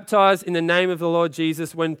were baptized in the name of the Lord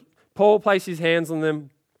Jesus. When Paul placed his hands on them,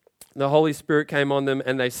 the Holy Spirit came on them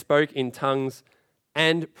and they spoke in tongues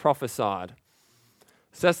and prophesied.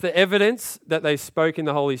 So that's the evidence that they spoke in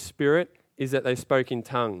the Holy Spirit, is that they spoke in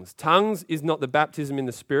tongues. Tongues is not the baptism in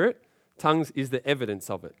the Spirit. Tongues is the evidence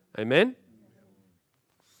of it. Amen?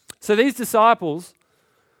 So these disciples,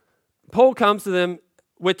 Paul comes to them,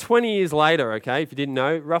 we're 20 years later, okay, if you didn't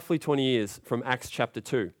know, roughly 20 years from Acts chapter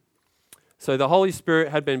 2. So the Holy Spirit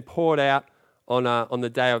had been poured out on the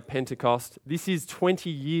day of Pentecost. This is 20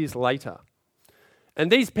 years later.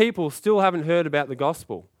 And these people still haven't heard about the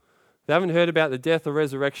gospel. They haven't heard about the death or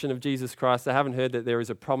resurrection of Jesus Christ. They haven't heard that there is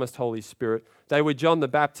a promised Holy Spirit. They were John the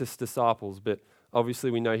Baptist's disciples, but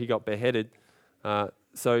obviously we know he got beheaded.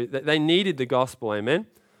 So they needed the gospel, amen?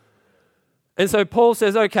 And so Paul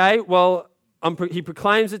says, okay, well, he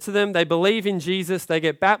proclaims it to them. They believe in Jesus. They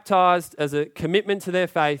get baptized as a commitment to their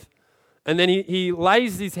faith. And then he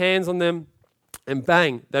lays his hands on them and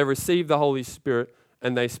bang, they receive the Holy Spirit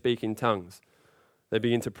and they speak in tongues. They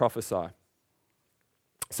begin to prophesy.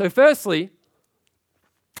 So firstly,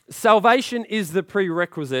 salvation is the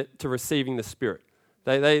prerequisite to receiving the Spirit.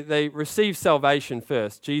 They receive salvation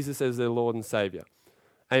first, Jesus as their Lord and Savior.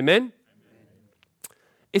 Amen?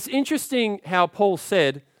 It's interesting how Paul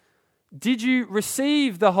said, did you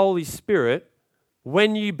receive the Holy Spirit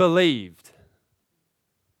when you believed?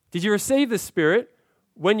 Did you receive the Spirit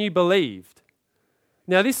when you believed?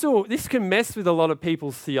 Now this can mess with a lot of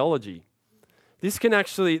people's theology.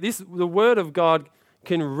 The Word of God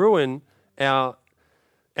can ruin our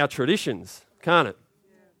traditions, can't it?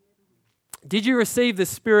 Did you receive the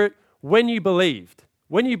Spirit when you believed?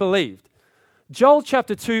 When you believed. Joel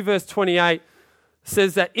chapter 2 verse 28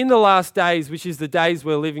 says that in the last days, which is the days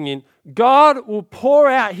we're living in, God will pour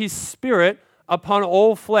out his Spirit upon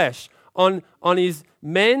all flesh, on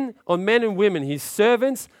men and women, his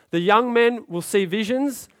servants. The young men will see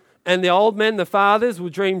visions, and the old men, the fathers, will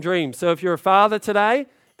dream dreams. So if you're a father today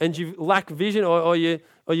and you lack vision or you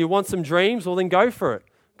want some dreams, well then go for it,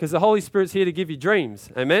 because the Holy Spirit's here to give you dreams.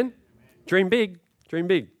 Amen? Dream big, dream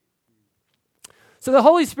big. So the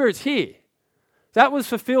Holy Spirit's here. That was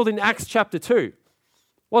fulfilled in Acts chapter 2,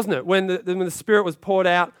 wasn't it? When the Spirit was poured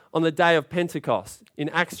out on the day of Pentecost in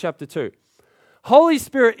Acts chapter 2. Holy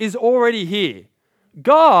Spirit is already here.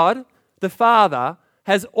 God, the Father,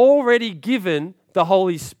 has already given the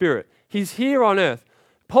Holy Spirit. He's here on earth.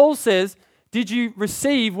 Paul says, did you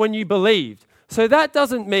receive when you believed? So that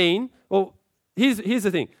doesn't mean, well, here's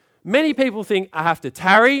the thing. Many people think I have to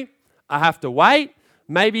tarry, I have to wait.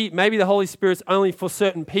 Maybe the Holy Spirit's only for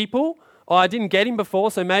certain people. Or I didn't get him before,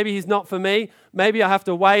 so maybe he's not for me. Maybe I have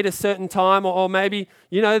to wait a certain time, or maybe,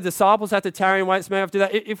 the disciples have to tarry and wait, so maybe I have to do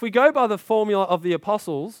that. If we go by the formula of the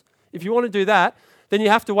apostles, if you want to do that, then you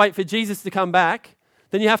have to wait for Jesus to come back.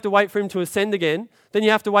 Then you have to wait for him to ascend again. Then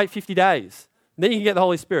you have to wait 50 days. Then you can get the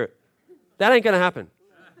Holy Spirit. That ain't going to happen.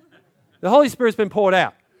 The Holy Spirit's been poured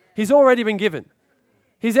out. He's already been given.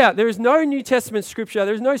 He's out. There is no New Testament scripture,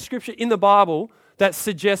 there is no scripture in the Bible that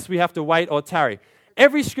suggests we have to wait or tarry.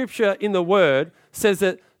 Every scripture in the Word says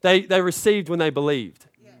that they received when they believed.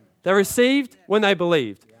 They received when they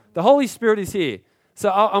believed. The Holy Spirit is here. So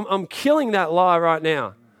I'm killing that lie right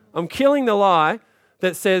now. I'm killing the lie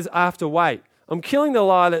that says I have to wait. I'm killing the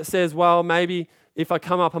lie that says, well, maybe if I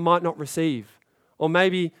come up, I might not receive. Or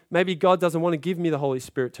maybe God doesn't want to give me the Holy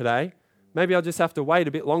Spirit today. Maybe I'll just have to wait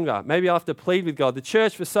a bit longer. Maybe I'll have to plead with God. The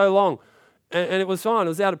church for so long, and it was fine. It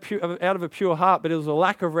was out of a pure heart, but it was a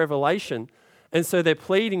lack of revelation. And so they're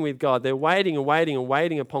pleading with God. They're waiting and waiting and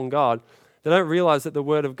waiting upon God. They don't realize that the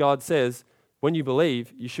Word of God says, when you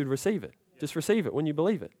believe, you should receive it. Just receive it when you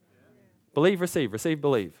believe it. Believe, receive,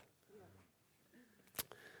 believe.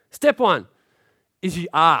 Step 1 is you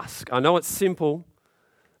ask. I know it's simple,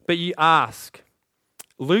 but you ask.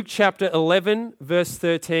 Luke chapter 11, verse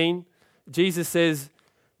 13, Jesus says,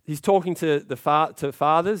 he's talking to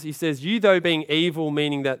fathers. He says, you though being evil,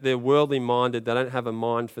 meaning that they're worldly minded, they don't have a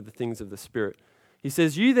mind for the things of the Spirit. He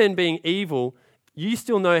says, you then being evil, you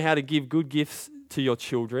still know how to give good gifts to your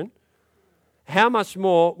children. How much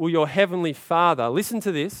more will your heavenly Father, listen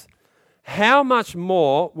to this, how much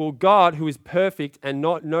more will God, who is perfect and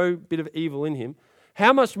no bit of evil in him,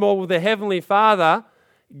 how much more will the heavenly Father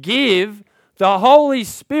give the Holy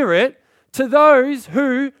Spirit to those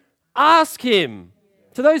who ask him?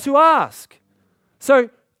 To those who ask. So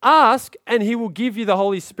Ask, and he will give you the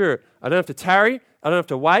Holy Spirit. I don't have to tarry. I don't have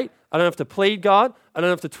to wait. I don't have to plead God. I don't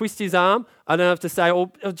have to twist his arm. I don't have to say,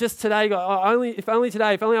 oh, just today, God, if only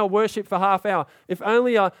today, if only I worship for half hour, if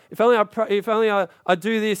only I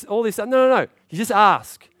do this, all this. No. You just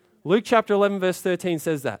ask. Luke chapter 11, verse 13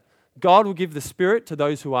 says that. God will give the Spirit to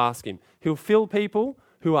those who ask him. He'll fill people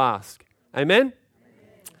who ask. Amen?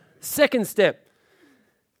 Second step,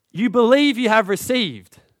 you believe you have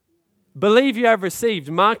received. Believe you have received.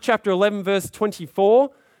 Mark chapter 11, verse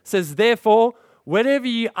 24 says, therefore, whatever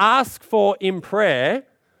you ask for in prayer,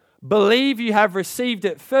 believe you have received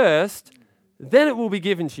it first, then it will be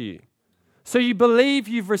given to you. So you believe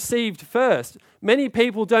you've received first. Many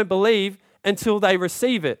people don't believe until they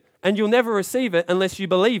receive it, and you'll never receive it unless you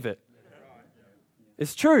believe it.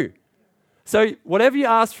 It's true. So whatever you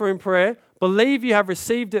ask for in prayer, believe you have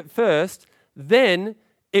received it first, then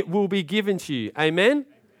it will be given to you. Amen?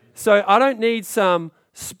 So I don't need some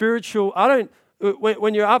spiritual,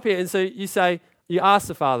 when you're up here and so you ask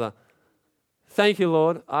the Father, thank you,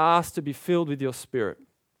 Lord, I ask to be filled with your Spirit.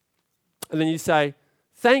 And then you say,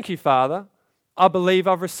 thank you, Father, I believe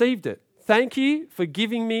I've received it. Thank you for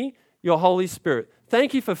giving me your Holy Spirit.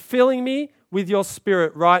 Thank you for filling me with your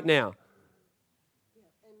Spirit right now.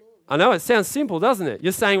 I know it sounds simple, doesn't it?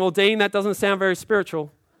 You're saying, well, Dean, that doesn't sound very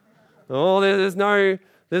spiritual. Oh, there's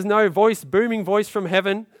no voice, booming voice from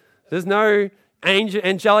heaven. There's no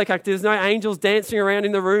angelic act. There's no angels dancing around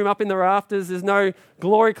in the room, up in the rafters. There's no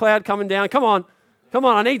glory cloud coming down. Come on,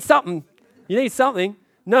 I need something. You need something.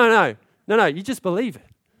 No. You just believe it.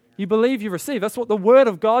 You believe you receive. That's what the Word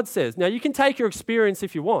of God says. Now, you can take your experience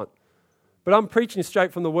if you want, but I'm preaching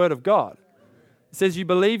straight from the Word of God. It says you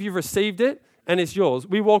believe you've received it and it's yours.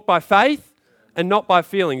 We walk by faith and not by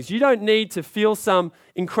feelings. You don't need to feel some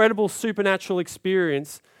incredible supernatural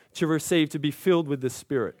experience to receive, to be filled with the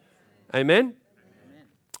Spirit. Amen?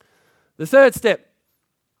 The third step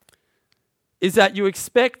is that you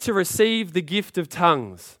expect to receive the gift of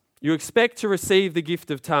tongues. You expect to receive the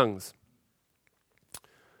gift of tongues.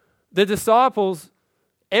 The disciples,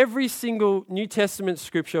 every single New Testament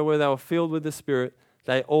scripture where they were filled with the Spirit,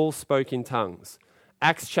 they all spoke in tongues.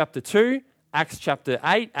 Acts chapter 2, Acts chapter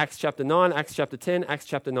 8, Acts chapter 9, Acts chapter 10, Acts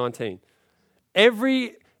chapter 19.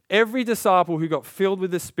 Every disciple who got filled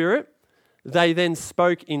with the Spirit, they then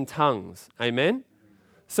spoke in tongues. Amen?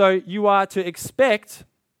 So you are to expect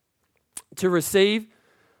to receive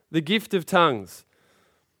the gift of tongues.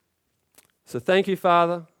 So thank you,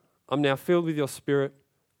 Father. I'm now filled with your Spirit.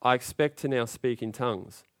 I expect to now speak in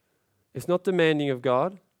tongues. It's not demanding of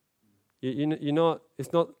God. You're not.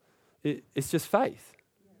 It's just faith.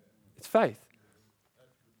 It's faith.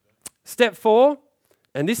 Step 4,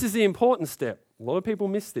 and this is the important step. A lot of people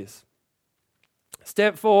miss this.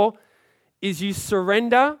 Step 4 is you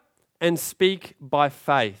surrender and speak by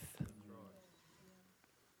faith.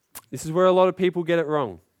 This is where a lot of people get it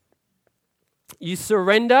wrong. You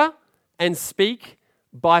surrender and speak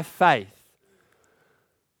by faith.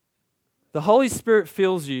 The Holy Spirit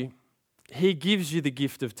fills you. He gives you the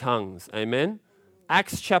gift of tongues. Amen?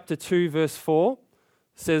 Acts chapter 2 verse 4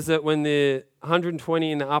 says that when the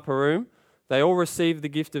 120 in the upper room, they all received the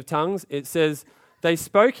gift of tongues. It says they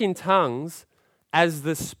spoke in tongues as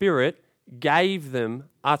the Spirit gave them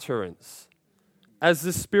utterance. As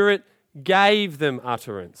the Spirit gave them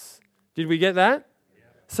utterance. Did we get that? Yeah.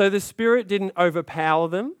 So the Spirit didn't overpower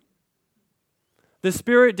them. The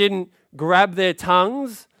Spirit didn't grab their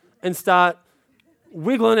tongues and start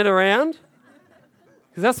wiggling it around.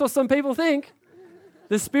 Because that's what some people think.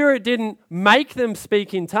 The Spirit didn't make them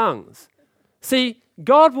speak in tongues. See,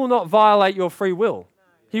 God will not violate your free will.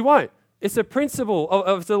 He won't. It's a principle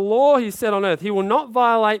of the law He set on earth. He will not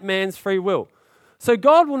violate man's free will. So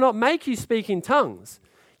God will not make you speak in tongues.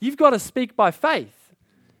 You've got to speak by faith.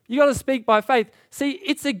 You've got to speak by faith. See,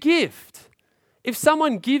 it's a gift. If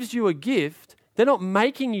someone gives you a gift, they're not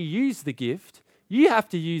making you use the gift. You have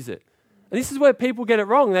to use it. And this is where people get it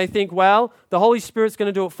wrong. They think, well, the Holy Spirit's going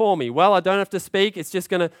to do it for me. Well, I don't have to speak. It's just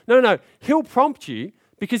going to... No. He'll prompt you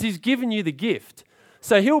because He's given you the gift.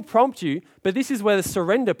 So He'll prompt you, but this is where the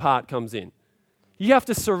surrender part comes in. You have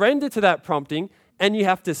to surrender to that prompting and you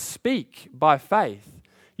have to speak by faith.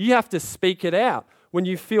 You have to speak it out when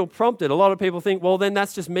you feel prompted. A lot of people think, well, then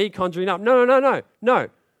that's just me conjuring up. No.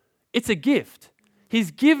 It's a gift.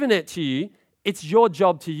 He's given it to you. It's your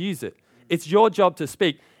job to use it. It's your job to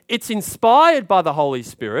speak. It's inspired by the Holy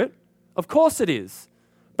Spirit. Of course it is.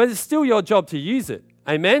 But it's still your job to use it.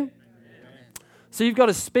 Amen? So you've got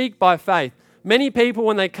to speak by faith. Many people,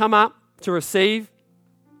 when they come up to receive,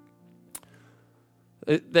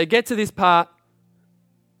 they get to this part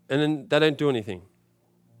and then they don't do anything.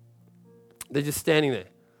 They're just standing there.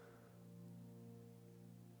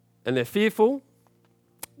 and they're fearful.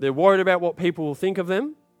 They're worried about what people will think of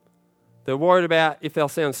them. They're worried about if they'll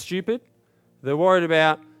sound stupid. They're worried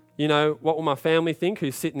about, what will my family think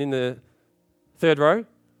who's sitting in the third row?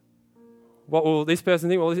 What will this person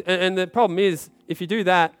think? And the problem is, if you do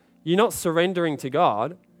that, you're not surrendering to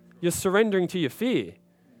God. You're surrendering to your fear.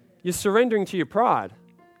 You're surrendering to your pride.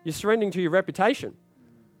 You're surrendering to your reputation.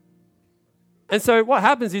 And so what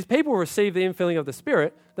happens is people receive the infilling of the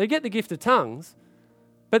Spirit. They get the gift of tongues,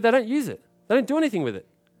 but they don't use it. They don't do anything with it.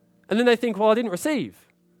 And then they think, well, I didn't receive.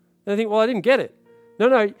 And they think, well, I didn't get it.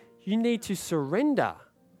 No, you need to surrender.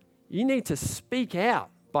 You need to speak out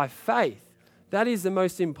by faith. That is the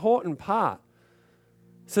most important part.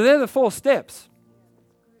 So they're the 4 steps.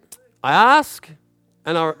 I ask,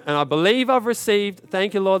 and I believe I've received.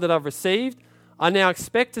 Thank you, Lord, that I've received. I now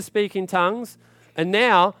expect to speak in tongues. And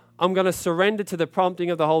now I'm going to surrender to the prompting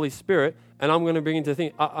of the Holy Spirit, and I'm going to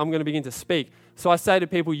begin to speak. So I say to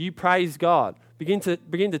people, you praise God. Begin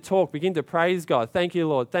to talk. Begin to praise God. Thank you,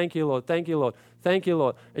 Lord. Thank you, Lord. Thank you, Lord. Thank you,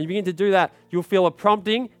 Lord. And you begin to do that. You'll feel a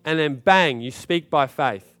prompting, and then bang, you speak by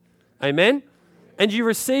faith. Amen? And you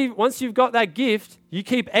receive, once you've got that gift, you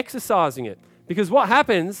keep exercising it. Because what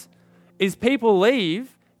happens is people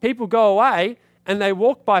leave, people go away, and they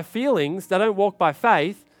walk by feelings. They don't walk by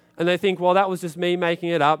faith. And they think, well, that was just me making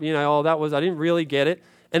it up. I didn't really get it.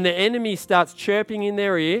 And the enemy starts chirping in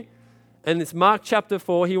their ear. And it's Mark chapter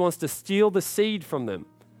 4. He wants to steal the seed from them.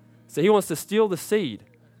 So he wants to steal the seed.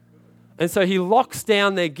 And so he locks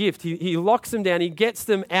down their gift. He locks them down. He gets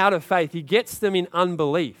them out of faith. He gets them in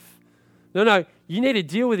unbelief. No, you need to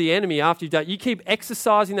deal with the enemy after you've done it. You keep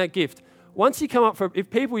exercising that gift. Once you come up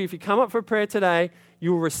if you come up for prayer today,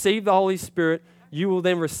 you will receive the Holy Spirit. You will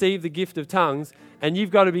then receive the gift of tongues, and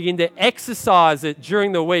you've got to begin to exercise it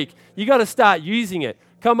during the week. You've got to start using it.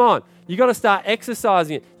 Come on. You've got to start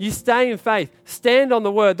exercising it. You stay in faith. Stand on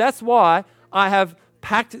the word. That's why I have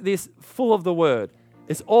packed this full of the word.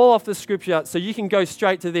 It's all off the scripture, so you can go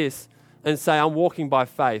straight to this and say, I'm walking by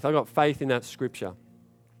faith. I've got faith in that scripture.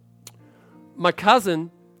 My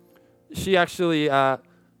cousin, she actually,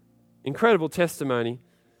 incredible testimony,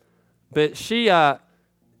 but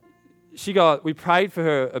we prayed for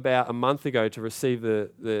her about a month ago to receive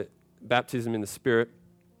the baptism in the Spirit.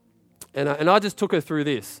 And I just took her through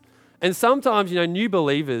this. And sometimes, new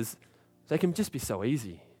believers, they can just be so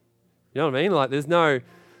easy. You know what I mean? Like there's no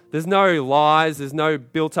lies, there's no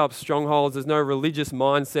built-up strongholds, there's no religious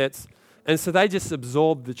mindsets. And so they just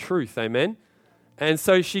absorb the truth, amen? And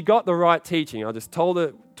so she got the right teaching. I just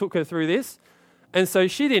took her through this. And so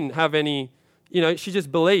she didn't have any, she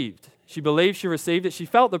just believed. She believed, she received it. She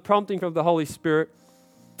felt the prompting from the Holy Spirit.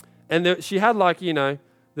 And she had there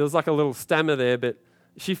was like a little stammer there, but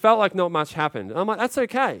she felt like not much happened. And I'm like, that's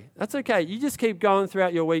okay. That's okay. You just keep going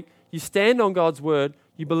throughout your week. You stand on God's word.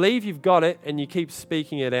 You believe you've got it, and you keep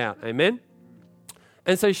speaking it out. Amen?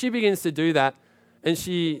 And so she begins to do that. And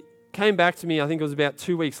she came back to me, I think it was about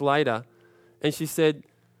 2 weeks later, and she said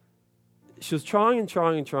she was trying.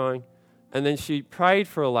 And then she prayed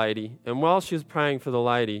for a lady. And while she was praying for the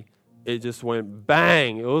lady, it just went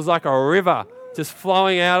bang. It was like a river just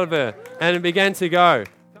flowing out of her. And it began to go.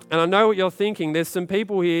 And I know what you're thinking. There's some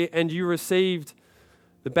people here and you received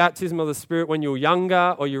the baptism of the Spirit when you were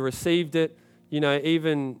younger, or you received it,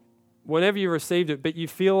 even whenever you received it, but you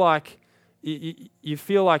feel like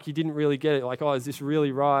you didn't really get it. Like, oh, is this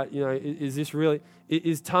really right? Is this really,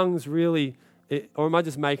 is tongues really, or am I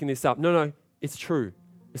just making this up? No, it's true.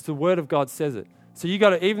 It's the Word of God says it. So you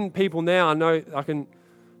got to, even people now, I know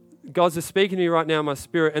God's just speaking to me right now in my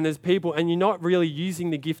spirit, and there's people, and you're not really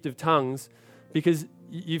using the gift of tongues because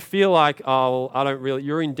you feel like, oh, well, I don't really,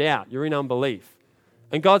 you're in doubt, you're in unbelief.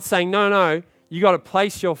 And God's saying, no, you got to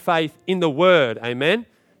place your faith in the Word, amen?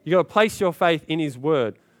 You got to place your faith in His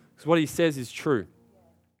Word, because what He says is true.